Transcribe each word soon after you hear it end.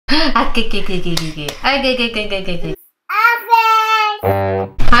Hi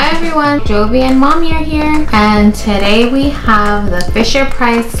everyone, Jovie and Mommy are here, and today we have the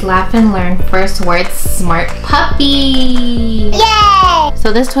Fisher-Price Laugh and Learn First Words Smart Puppy. Yay!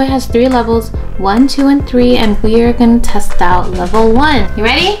 So this toy has 3 levels, 1, 2, and 3, and we are going to test out level 1. You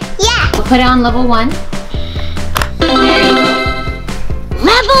ready? Yeah! We'll put it on level 1.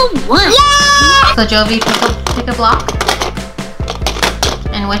 Level 1! Yeah! So Jovie, pick a block.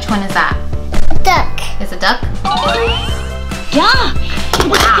 And which one is that? Duck. Is it duck? Duck! The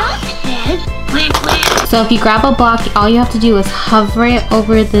duck says quack quack. So if you grab a block, all you have to do is hover it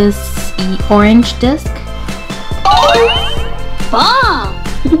over this orange disc. Ball!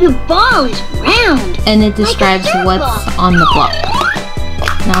 The ball is round. And it describes like what's on the block.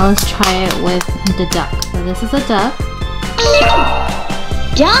 Now let's try it with the duck. So this is a duck.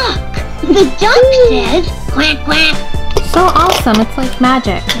 Duck! The duck says quack quack. So awesome, it's like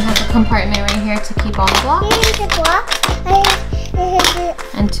magic. It has a compartment right here to keep all the blocks. Here's the block.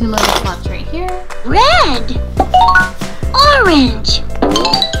 And 2 little slots right here. Red! Orange!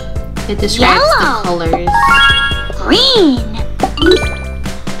 It describes Yellow. the colors. Green!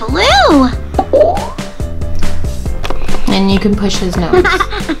 Blue! And you can push his nose.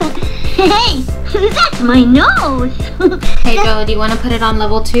 Hey, that's my nose! Hey Joe, do you want to put it on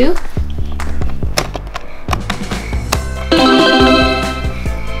level 2?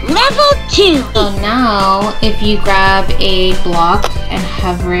 Level 2! So now, if you grab a block and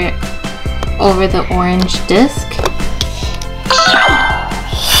hover it over the orange disc.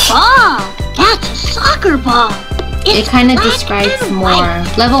 Ball! That's a soccer ball! It kind of describes more.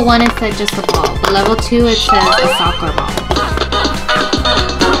 White. Level 1 it said just a ball, but level 2 it says a soccer ball.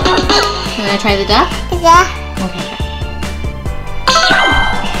 You want to try the duck? Yeah. Okay.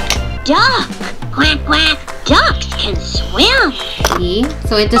 Duck! Quack quack! Ducks can swim! See?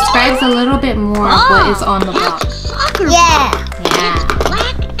 So it describes a little bit more of what is on the block. That's a soccer ball! Yeah!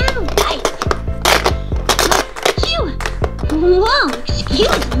 Black and white! Whoa,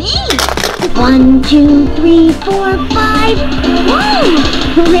 excuse me! 1, 2, 3, 4, 5. Whoa!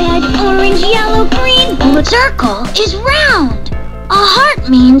 Red, orange, yellow, green. The circle is round. A heart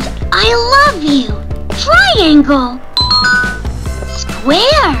means I love you. Triangle.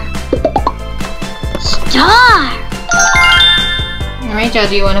 Square. Star. Alright Joe,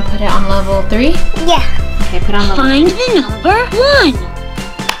 do you want to put it on level 3? Yeah. Okay, put on level 3. Find the number 1.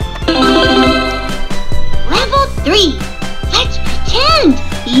 Level 3. Let's pretend.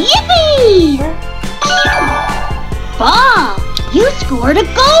 Yippee! Ball, you scored a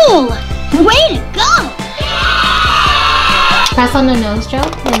goal. Way to go! Press on the nose, Joe.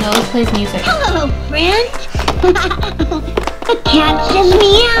 The nose plays music. Hello, friend. The cat says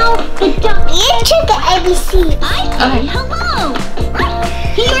meow. The dog. You took the ABC. I say hello.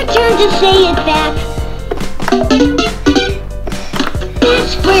 Your turn to say it back.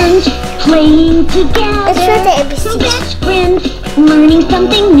 Best friends playing together. It's for the ABC. Best friends learning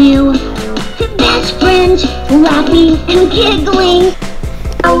something new. Best friends laughing and giggling.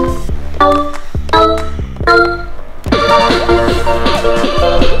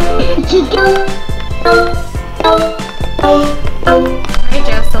 Alright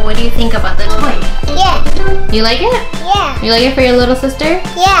Joe, so what do you think about the toy? Yeah. You like it? Yeah. You like it for your little sister?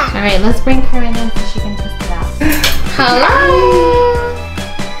 Yeah. Alright, let's bring Korinne in so she can test it out. Hello!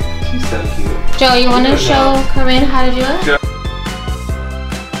 She's so cute. Joe, you want to show Korinne how to do it? Sure.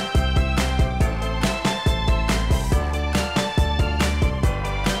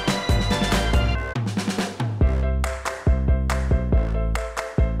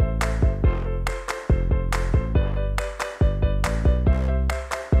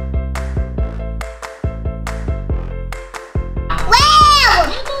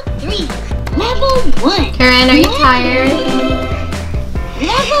 Level 1. Korinne, are you tired?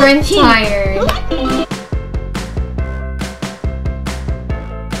 Level Korinne's 2. tired.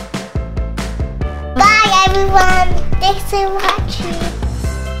 Bye everyone. Thanks for watching.